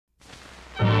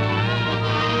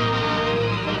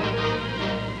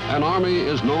An army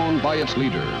is known by its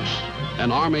leaders. An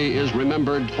army is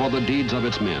remembered for the deeds of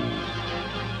its men.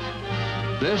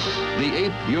 This, the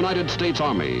 8th United States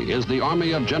Army, is the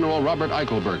army of General Robert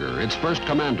Eichelberger, its first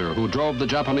commander, who drove the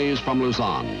Japanese from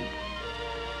Luzon.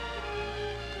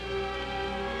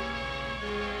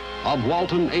 Of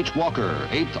Walton H. Walker,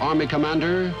 8th Army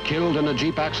commander, killed in a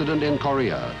Jeep accident in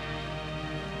Korea.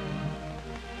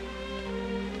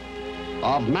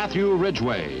 Of Matthew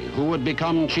Ridgway, who would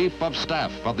become Chief of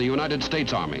Staff of the United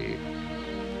States Army.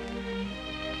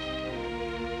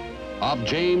 Of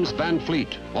James Van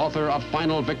Fleet, author of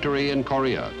Final Victory in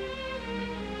Korea.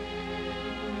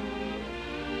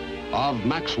 Of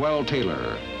Maxwell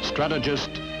Taylor,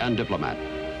 strategist and diplomat.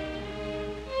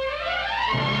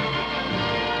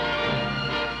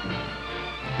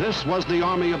 This was the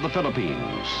Army of the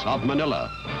Philippines, of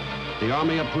Manila, the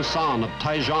Army of Pusan, of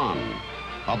Taiwan,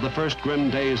 of the first grim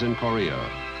days in Korea,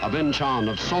 of Incheon,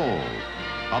 of Seoul,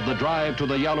 of the drive to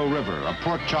the Yalu River, of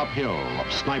Pork Chop Hill,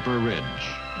 of Sniper Ridge,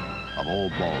 of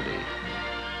Old Baldy.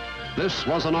 This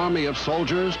was an army of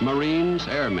soldiers, Marines,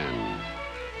 airmen,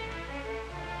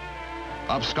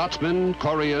 of Scotsmen,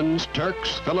 Koreans,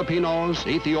 Turks, Filipinos,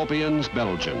 Ethiopians,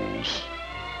 Belgians,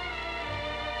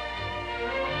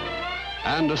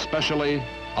 and especially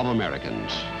of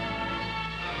Americans.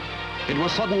 It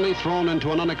was suddenly thrown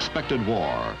into an unexpected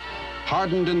war.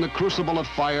 Hardened in the crucible of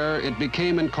fire, it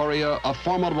became in Korea a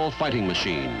formidable fighting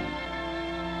machine.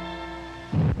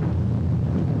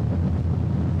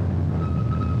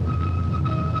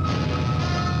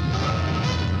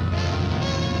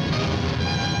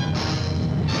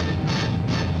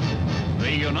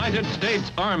 The United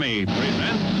States Army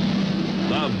presents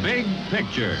The Big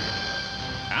Picture,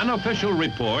 an official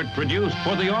report produced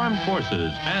for the armed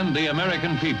forces and the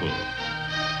American people.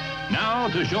 Now,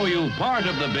 to show you part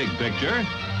of the big picture,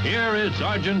 here is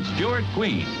Sergeant Stuart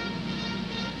Queen.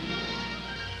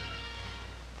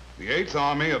 The 8th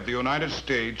Army of the United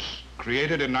States,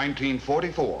 created in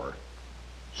 1944,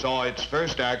 saw its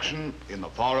first action in the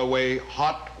faraway,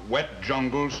 hot, wet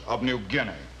jungles of New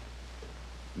Guinea,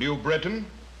 New Britain,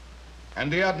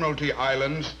 and the Admiralty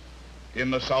Islands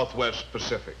in the Southwest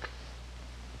Pacific.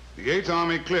 The 8th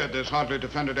Army cleared this hotly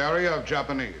defended area of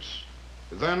Japanese,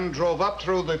 then drove up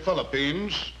through the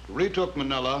Philippines, retook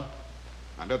Manila,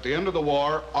 and at the end of the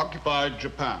war, occupied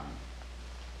Japan.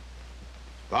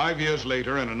 5 years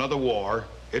later, in another war,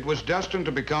 it was destined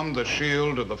to become the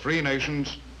shield of the free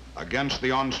nations against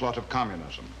the onslaught of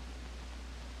communism.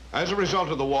 As a result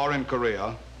of the war in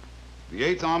Korea, the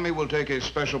 8th Army will take a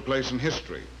special place in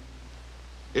history.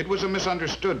 It was a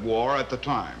misunderstood war at the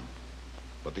time,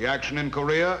 but the action in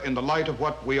Korea, in the light of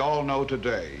what we all know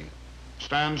today,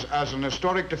 stands as an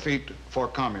historic defeat for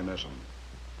communism.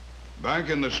 Back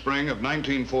in the spring of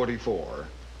 1944,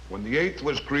 when the 8th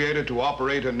was created to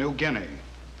operate in New Guinea,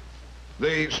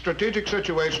 the strategic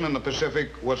situation in the Pacific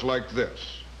was like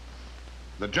this.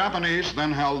 The Japanese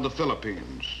then held the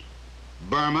Philippines,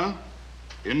 Burma,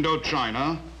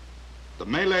 Indochina, the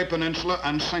Malay Peninsula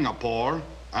and Singapore,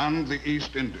 and the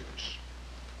East Indies.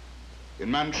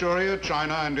 In Manchuria,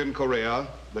 China, and in Korea,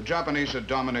 the Japanese had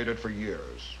dominated for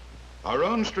years. Our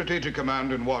own strategic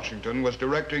command in Washington was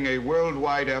directing a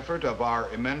worldwide effort of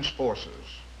our immense forces.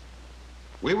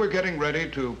 We were getting ready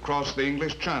to cross the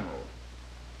English Channel.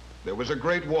 There was a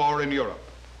great war in Europe,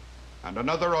 and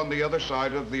another on the other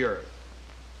side of the earth,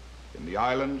 in the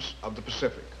islands of the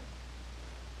Pacific.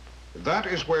 That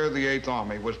is where the 8th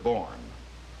Army was born.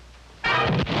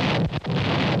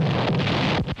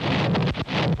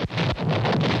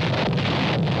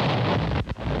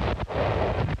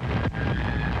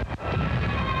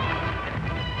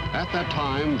 At that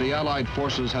time, the Allied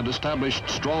forces had established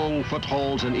strong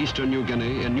footholds in eastern New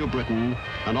Guinea, in New Britain,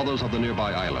 and others of the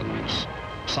nearby islands.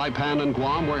 Saipan and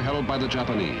Guam were held by the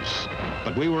Japanese,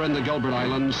 but we were in the Gilbert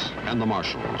Islands and the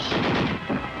Marshalls.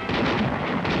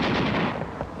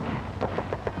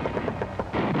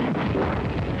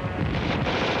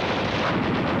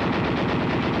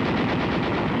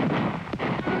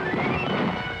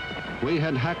 We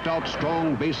had hacked out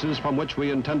strong bases from which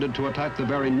we intended to attack the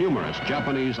very numerous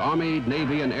Japanese Army,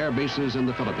 Navy, and air bases in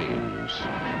the Philippines.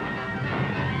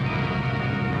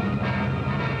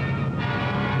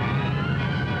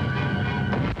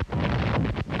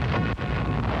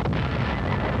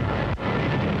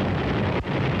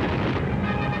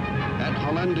 At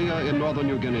Hollandia in northern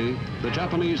New Guinea, the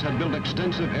Japanese had built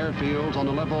extensive airfields on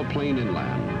a level plain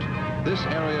inland. This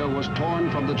area was torn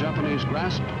from the Japanese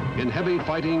grasp in heavy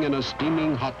fighting in a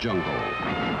steaming hot jungle.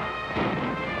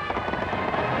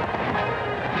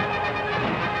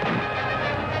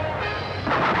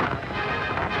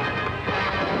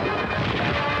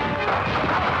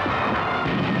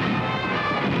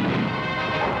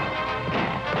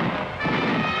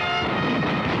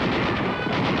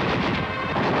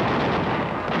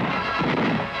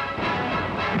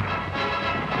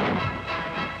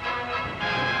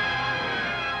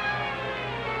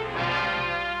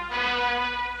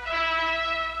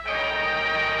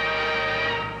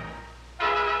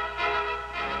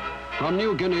 From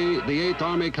New Guinea, the 8th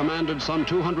Army commanded some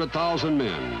 200,000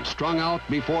 men, strung out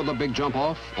before the big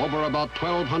jump-off over about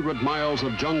 1,200 miles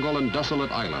of jungle and desolate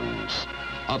islands.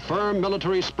 A firm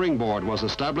military springboard was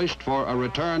established for a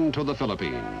return to the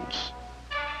Philippines.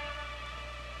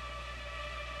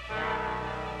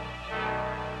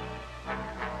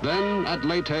 Then at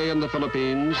Leyte in the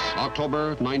Philippines,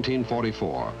 October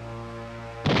 1944.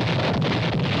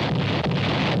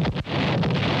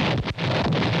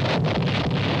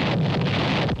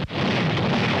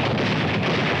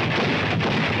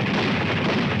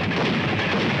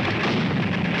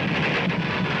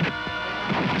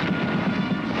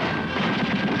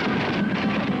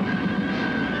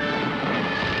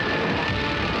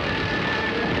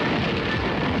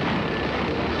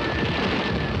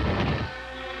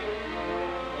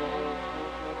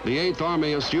 The 8th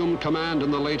Army assumed command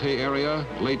in the Leyte area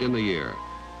late in the year.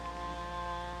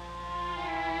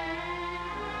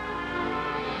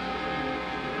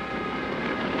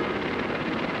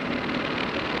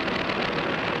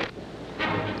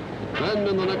 Then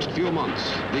in the next few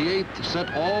months, the 8th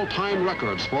set all-time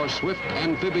records for swift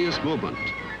amphibious movement.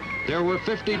 There were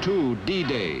 52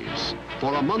 D-days.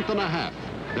 For a month and a half,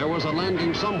 there was a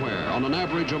landing somewhere on an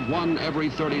average of one every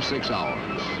 36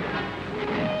 hours.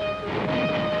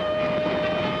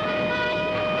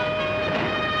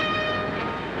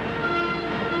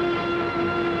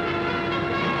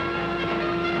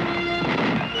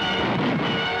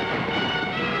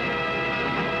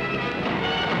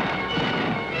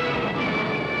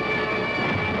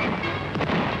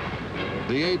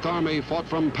 The 8th Army fought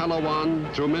from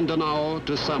Palawan through Mindanao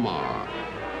to Samar.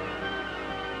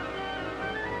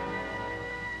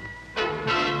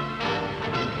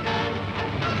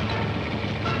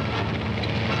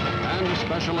 And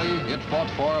especially, it fought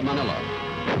for Manila.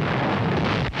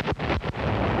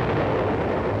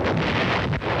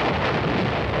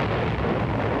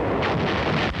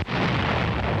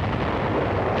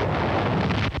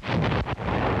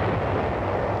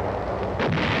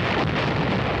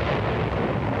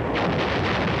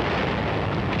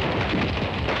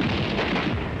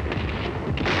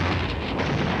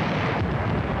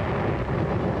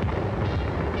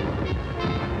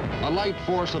 A light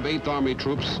force of 8th Army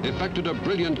troops effected a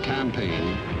brilliant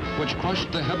campaign which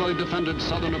crushed the heavily defended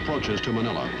southern approaches to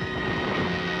Manila.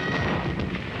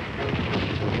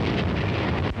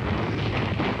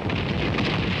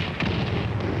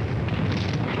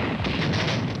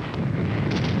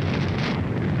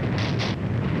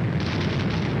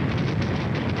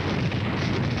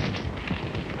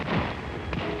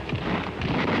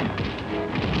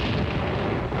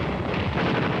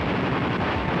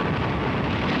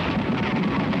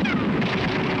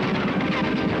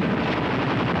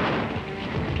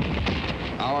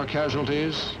 Our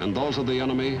casualties and those of the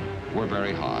enemy were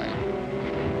very high.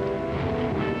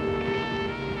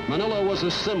 Manila was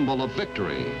a symbol of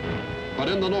victory, but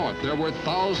in the north there were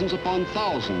thousands upon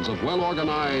thousands of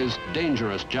well-organized,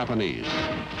 dangerous Japanese.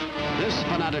 This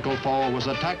fanatical foe was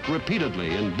attacked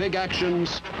repeatedly in big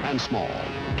actions and small.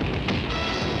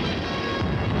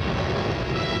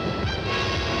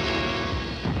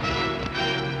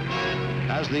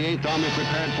 As the 8th Army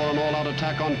prepared for an all-out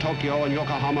attack on Tokyo and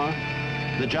Yokohama,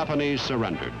 the Japanese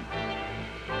surrendered.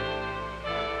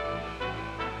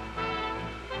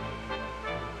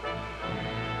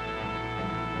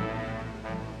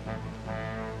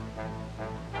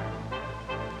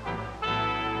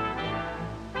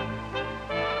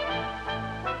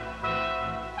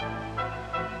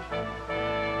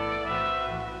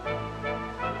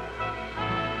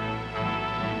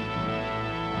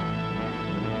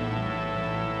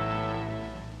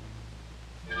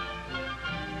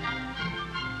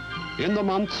 In the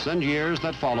months and years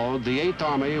that followed, the 8th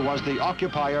Army was the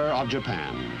occupier of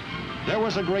Japan. There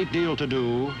was a great deal to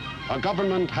do. A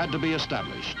government had to be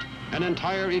established. An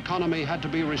entire economy had to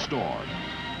be restored.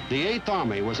 The 8th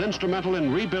Army was instrumental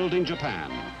in rebuilding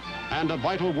Japan. And a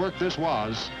vital work this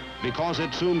was, because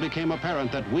it soon became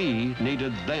apparent that we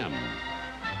needed them.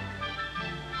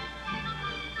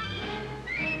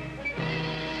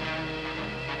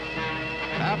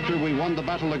 After we won the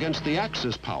battle against the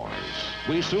Axis powers,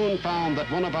 we soon found that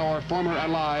one of our former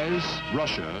allies,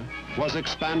 Russia, was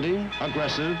expanding,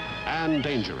 aggressive, and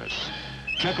dangerous.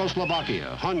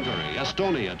 Czechoslovakia, Hungary,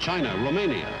 Estonia, China,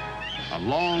 Romania. A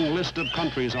long list of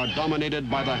countries are dominated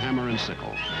by the hammer and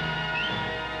sickle.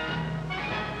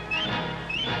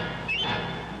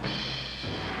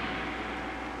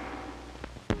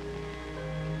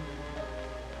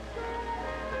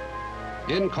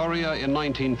 In Korea in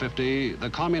 1950, the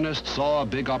communists saw a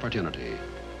big opportunity.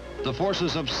 The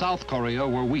forces of South Korea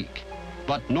were weak,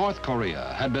 but North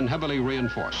Korea had been heavily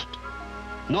reinforced.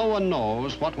 No one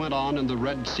knows what went on in the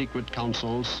Red secret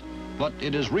councils, but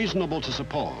it is reasonable to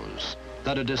suppose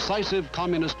that a decisive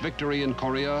communist victory in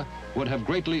Korea would have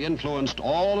greatly influenced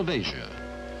all of Asia.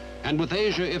 And with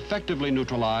Asia effectively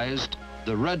neutralized,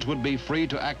 the Reds would be free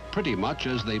to act pretty much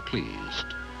as they pleased.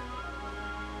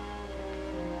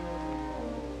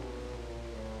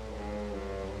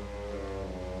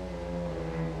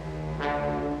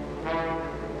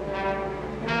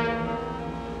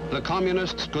 The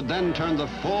communists could then turn the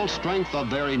full strength of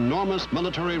their enormous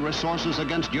military resources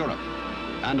against Europe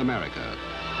and America.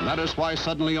 That is why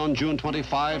suddenly on June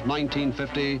 25,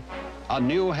 1950, a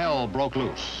new hell broke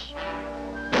loose.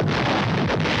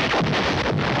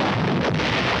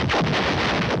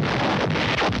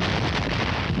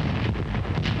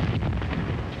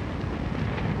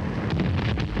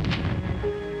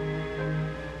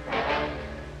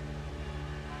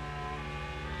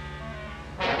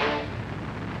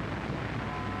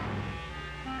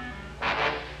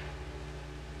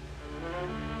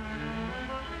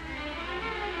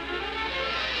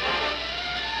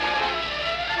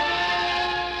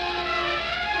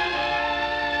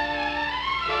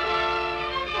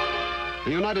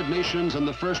 The United Nations, in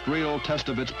the first real test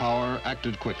of its power,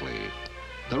 acted quickly.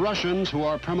 The Russians, who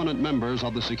are permanent members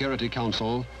of the Security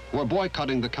Council, were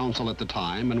boycotting the Council at the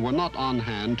time and were not on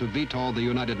hand to veto the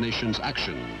United Nations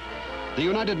action. The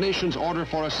United Nations order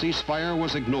for a ceasefire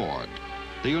was ignored.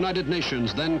 The United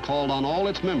Nations then called on all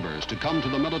its members to come to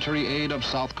the military aid of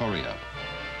South Korea.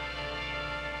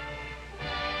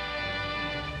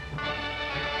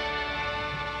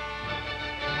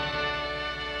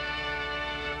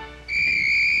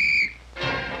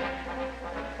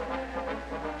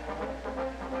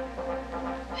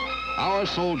 Our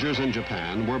soldiers in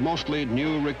Japan were mostly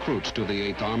new recruits to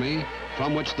the 8th Army,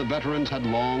 from which the veterans had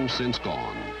long since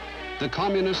gone. The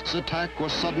communists' attack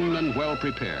was sudden and well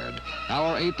prepared.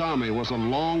 Our 8th Army was a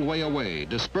long way away,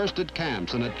 dispersed at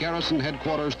camps and at garrison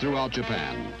headquarters throughout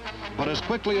Japan. But as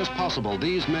quickly as possible,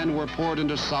 these men were poured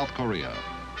into South Korea.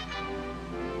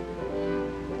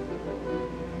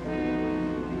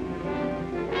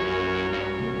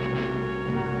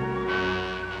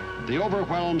 The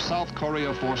overwhelmed South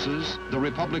Korea forces, the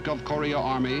Republic of Korea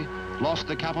Army, lost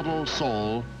the capital,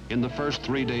 Seoul, in the first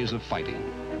 3 days of fighting.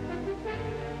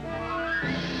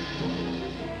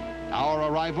 Our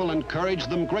arrival encouraged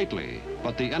them greatly,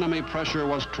 but the enemy pressure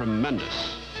was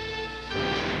tremendous.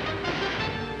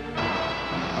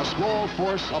 A small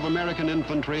force of American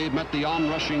infantry met the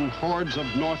onrushing hordes of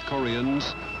North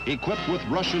Koreans, equipped with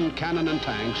Russian cannon and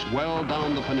tanks well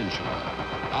down the peninsula.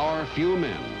 Our few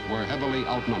men were heavily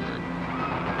outnumbered.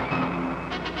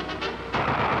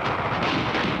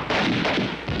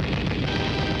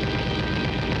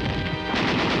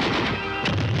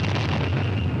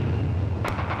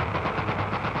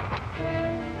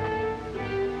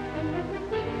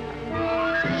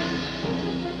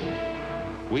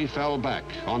 We fell back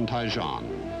on Taijan.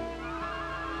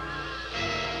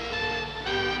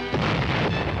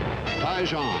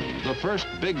 Taijan, the first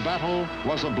big battle,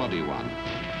 was a bloody one.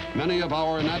 Many of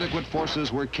our inadequate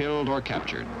forces were killed or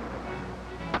captured.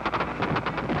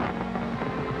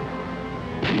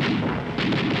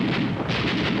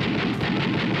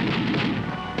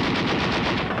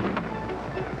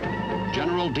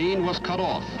 General Dean was cut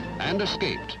off and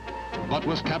escaped, but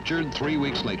was captured 3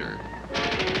 weeks later.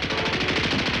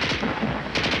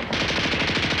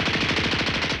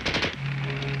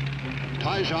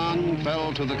 Taijan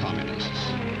fell to the communists.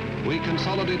 We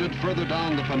consolidated further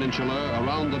down the peninsula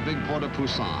around the big port of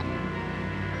Busan.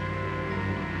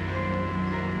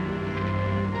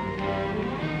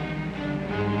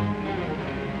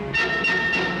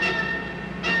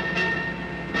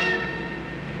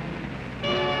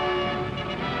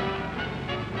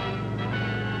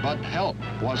 But help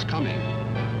was coming.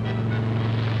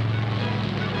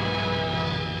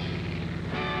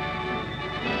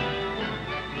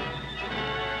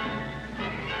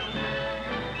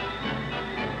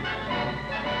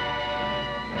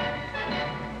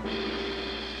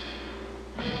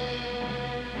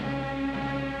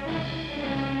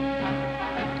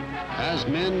 As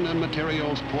men and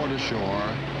materials poured ashore,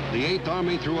 the 8th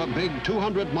Army threw a big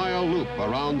 200-mile loop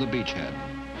around the beachhead.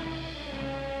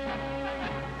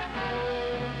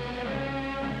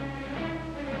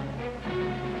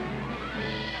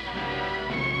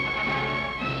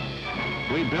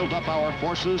 We built up our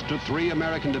forces to 3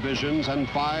 American divisions and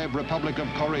 5 Republic of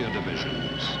Korea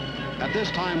divisions. At this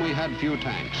time, we had few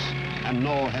tanks and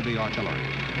no heavy artillery.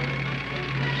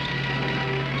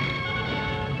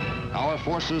 Our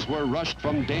forces were rushed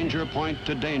from danger point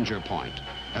to danger point.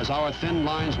 as our thin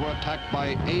lines were attacked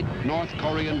by 8 North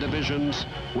Korean divisions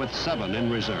with 7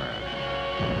 in reserve.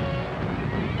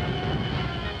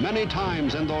 Many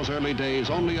times in those early days,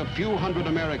 only a few hundred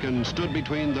Americans stood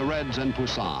between the Reds and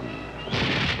Pusan.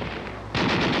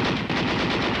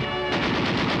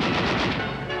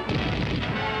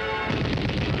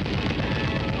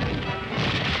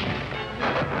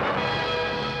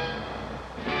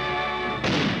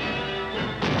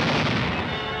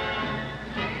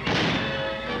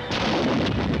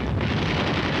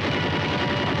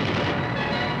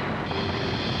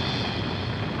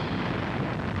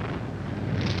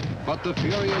 But the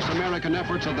furious American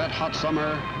efforts of that hot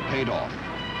summer paid off.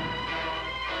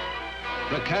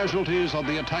 The casualties of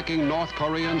the attacking North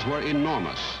Koreans were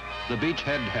enormous. The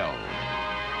beachhead held.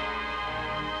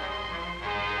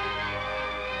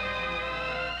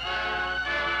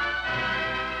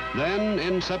 Then,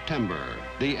 in September,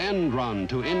 the end run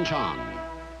to Incheon.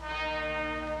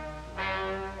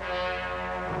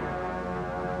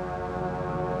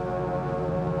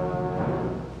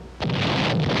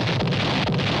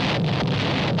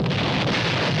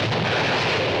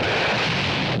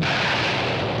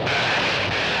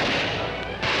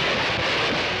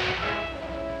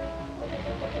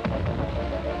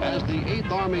 As the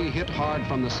 8th Army hit hard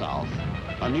from the south,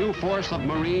 a new force of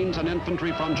Marines and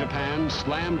infantry from Japan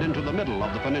slammed into the middle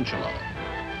of the peninsula.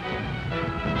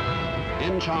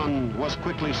 Incheon was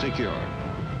quickly secured.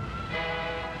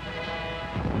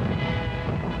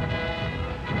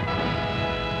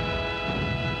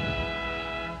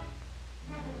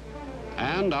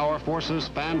 And our forces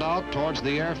fanned out towards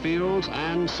the airfields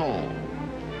and Seoul.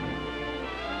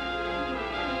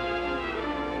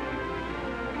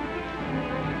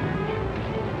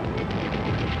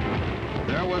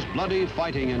 There was bloody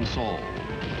fighting in Seoul.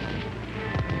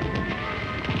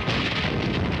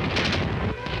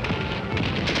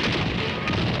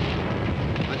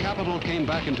 The capital came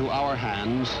back into our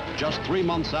hands just 3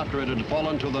 months after it had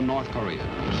fallen to the North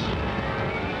Koreans.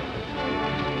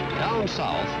 Down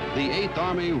south, the 8th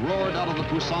Army roared out of the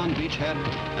Pusan beachhead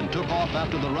and took off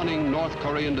after the running North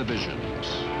Korean divisions.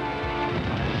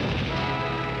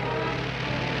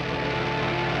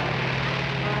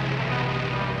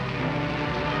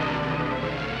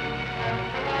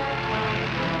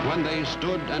 When they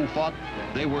stood and fought,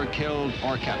 they were killed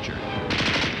or captured.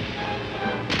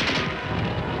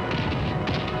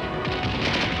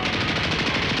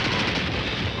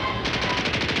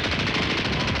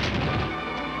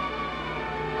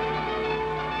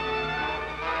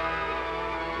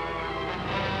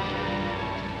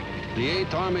 The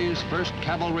 8th Army's 1st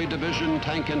Cavalry Division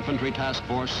Tank Infantry Task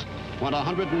Force went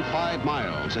 105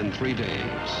 miles in 3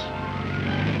 days.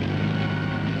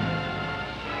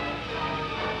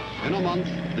 In a month,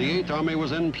 the 8th Army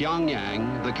was in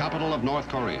Pyongyang, the capital of North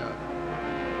Korea.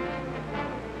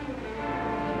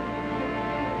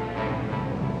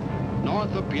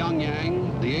 North of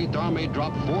Pyongyang, the 8th Army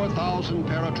dropped 4,000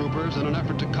 paratroopers in an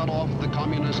effort to cut off the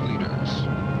communist leaders.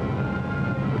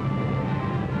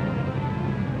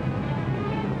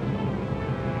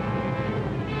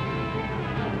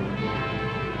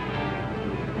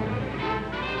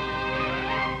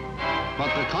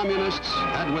 But the communists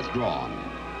had withdrawn.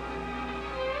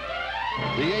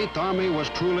 The 8th Army was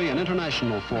truly an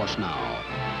international force now.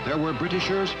 There were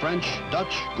Britishers, French,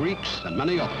 Dutch, Greeks, and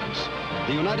many others.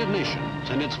 The United Nations,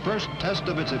 in its first test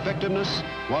of its effectiveness,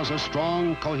 was a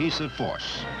strong, cohesive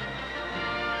force.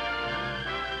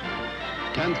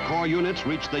 10th Corps units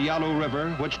reached the Yalu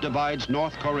River, which divides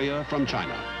North Korea from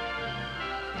China.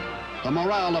 The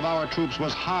morale of our troops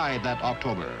was high that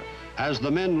October, as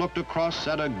the men looked across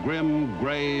at a grim,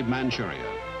 gray Manchuria.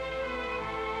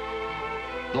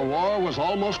 The war was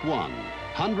almost won.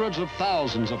 Hundreds of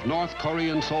thousands of North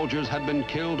Korean soldiers had been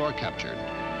killed or captured.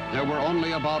 There were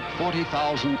only about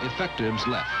 40,000 effectives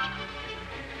left.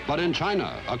 But in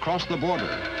China, across the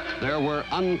border, there were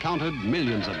uncounted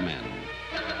millions of men.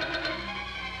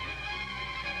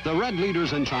 The Red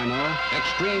leaders in China,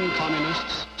 extreme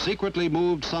communists, secretly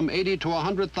moved some 80 to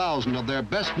 100,000 of their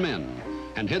best men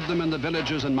and hid them in the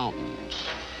villages and mountains.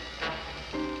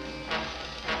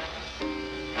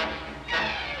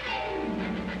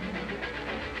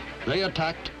 They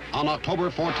attacked on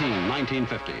October 14,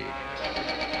 1950.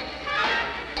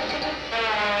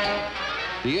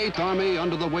 The 8th Army,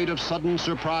 under the weight of sudden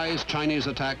surprise Chinese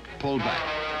attack, pulled back.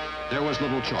 There was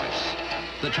little choice.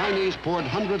 The Chinese poured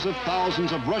hundreds of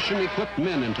thousands of Russian-equipped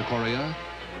men into Korea,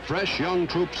 fresh young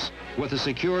troops with a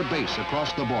secure base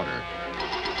across the border.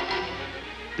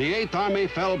 The 8th Army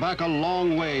fell back a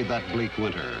long way that bleak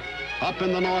winter. Up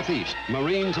in the Northeast,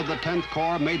 Marines of the 10th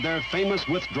Corps made their famous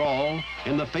withdrawal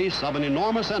in the face of an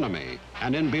enormous enemy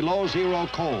and in below zero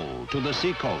cold to the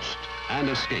seacoast and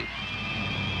escaped.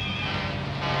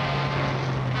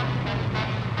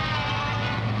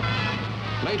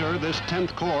 Later, this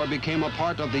 10th Corps became a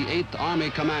part of the 8th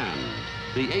Army Command.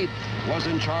 The 8th was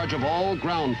in charge of all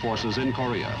ground forces in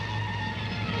Korea.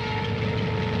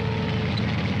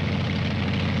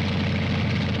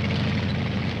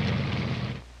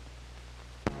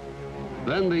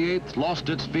 Then the 8th lost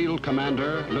its field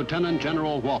commander, Lieutenant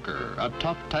General Walker, a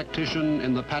tough tactician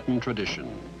in the Patton tradition.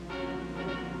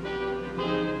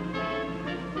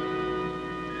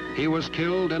 He was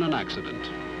killed in an accident.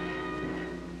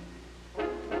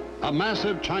 A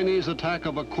massive Chinese attack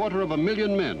of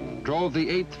 250,000 men drove the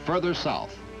 8th further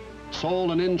south.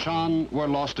 Seoul and Incheon were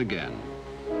lost again.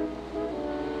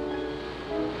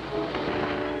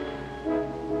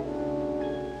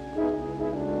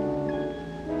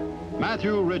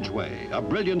 Matthew Ridgway, a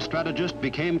brilliant strategist,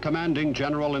 became commanding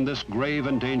general in this grave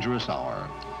and dangerous hour.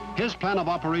 His plan of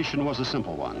operation was a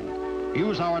simple one.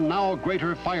 Use our now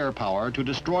greater firepower to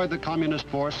destroy the communist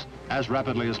force as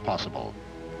rapidly as possible.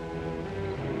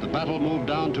 The battle moved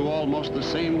down to almost the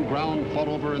same ground fought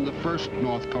over in the first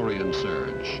North Korean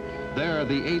surge. There,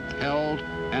 the 8th held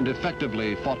and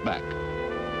effectively fought back.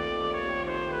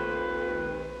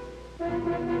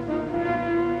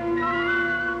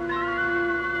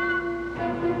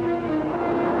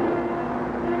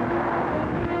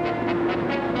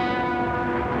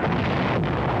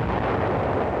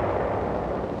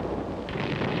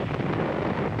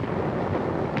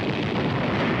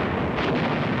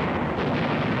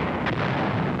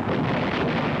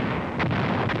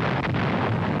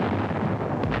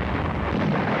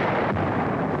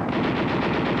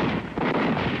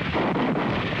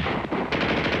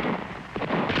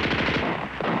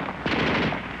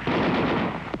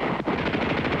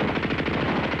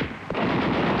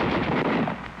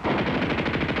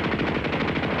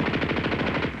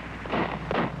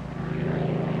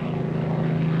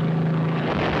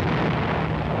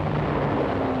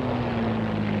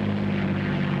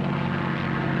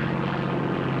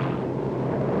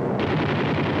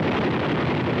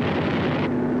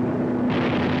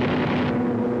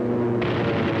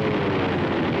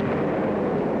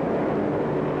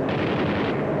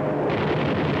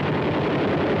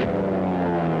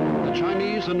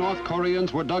 The North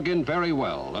Koreans were dug in very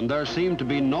well, and there seemed to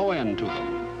be no end to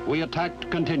them. We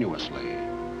attacked continuously.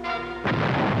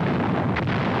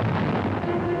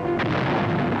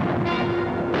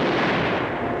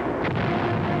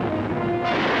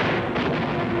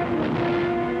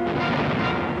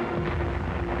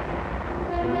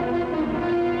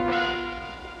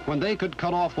 When they could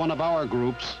cut off one of our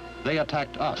groups, they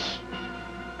attacked us.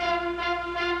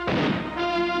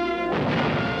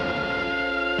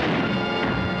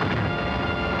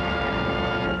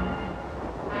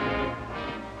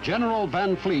 General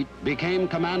Van Fleet became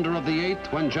commander of the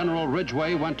 8th when General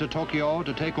Ridgway went to Tokyo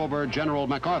to take over General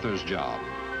MacArthur's job.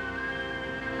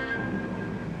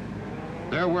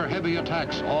 There were heavy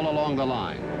attacks all along the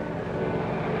line.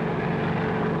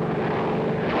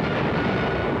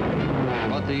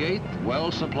 But the 8th,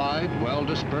 well supplied, well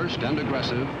dispersed and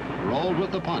aggressive, rolled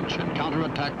with the punch and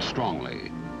counterattacked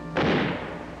strongly.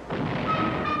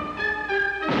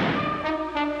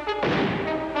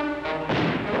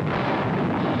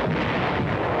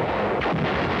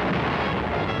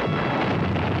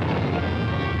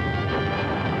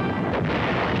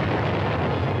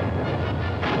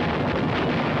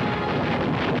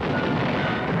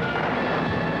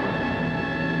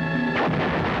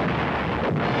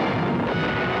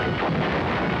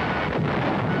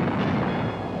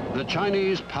 The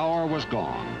Chinese power was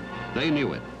gone. They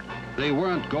knew it. They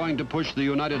weren't going to push the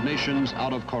United Nations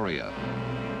out of Korea.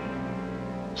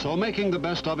 So making the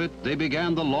best of it, they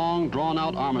began the long,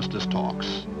 drawn-out armistice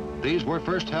talks. These were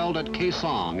first held at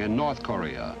Kaesong in North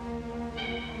Korea,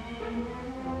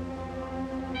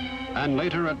 and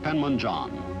later at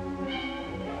Panmunjom.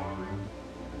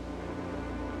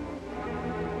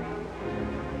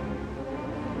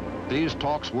 These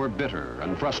talks were bitter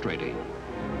and frustrating.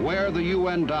 Wear the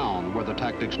UN down were the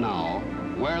tactics now.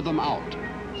 Wear them out.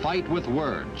 Fight with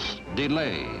words.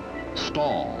 Delay.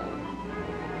 Stall.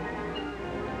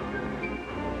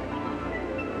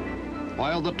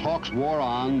 While the talks wore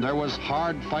on, there was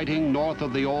hard fighting north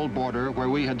of the old border where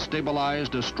we had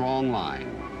stabilized a strong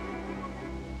line.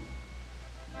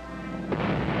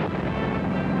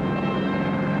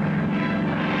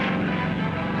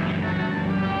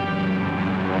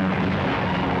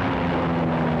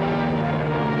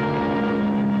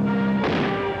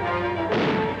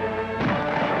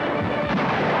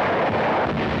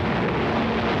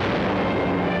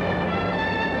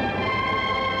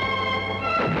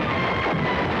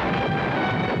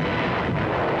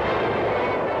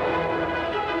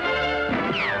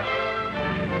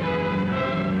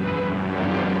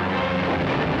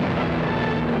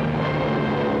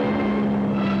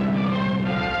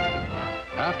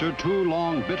 After 2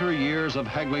 long, bitter years of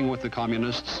haggling with the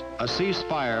communists, a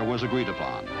ceasefire was agreed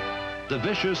upon. The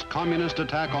vicious communist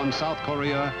attack on South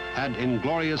Korea had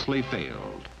ingloriously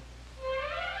failed.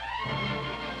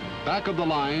 Back of the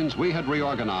lines, we had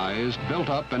reorganized,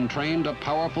 built up, and trained a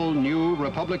powerful new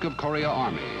Republic of Korea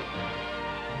army.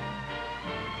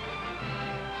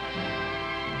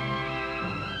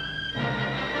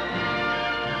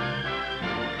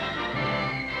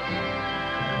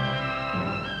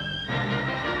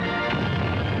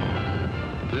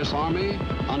 This army,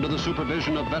 under the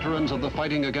supervision of veterans of the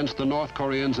fighting against the North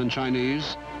Koreans and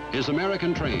Chinese, is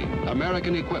American trained,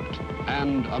 American equipped,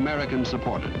 and American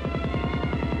supported.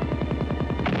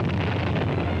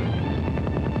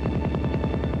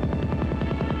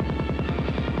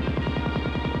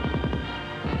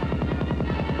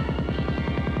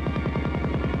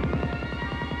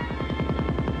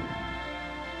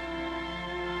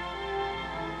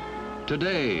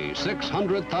 Today,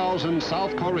 600,000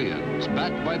 South Koreans,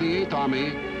 backed by the 8th Army,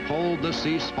 hold the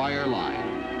ceasefire line.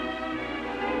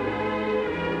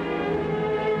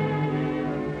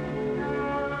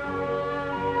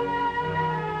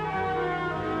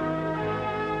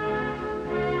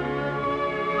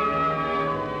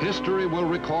 History will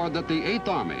record that the 8th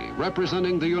Army,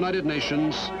 representing the United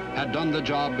Nations, had done the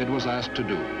job it was asked to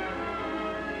do.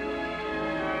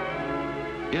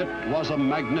 It was a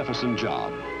magnificent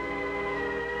job.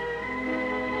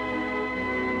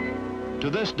 To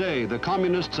this day, the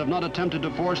communists have not attempted to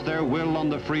force their will on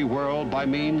the free world by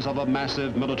means of a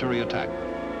massive military attack.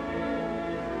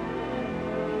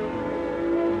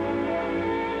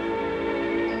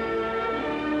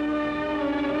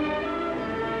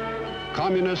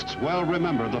 Communists well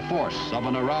remember the force of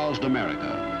an aroused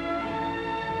America.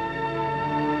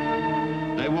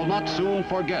 They will not soon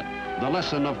forget the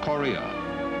lesson of Korea.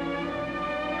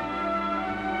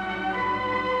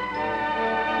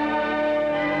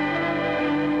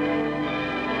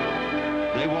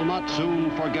 They will not soon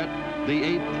forget the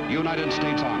 8th United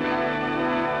States Army.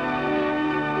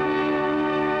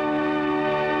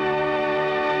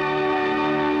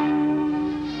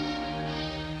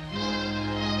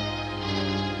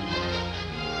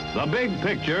 The Big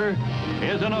Picture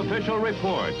is an official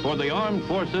report for the armed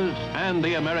forces and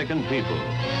the American people.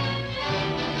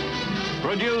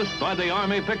 Produced by the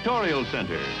Army Pictorial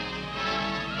Center.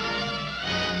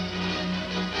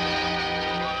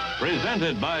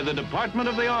 Presented by the Department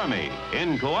of the Army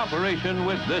in cooperation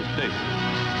with this station.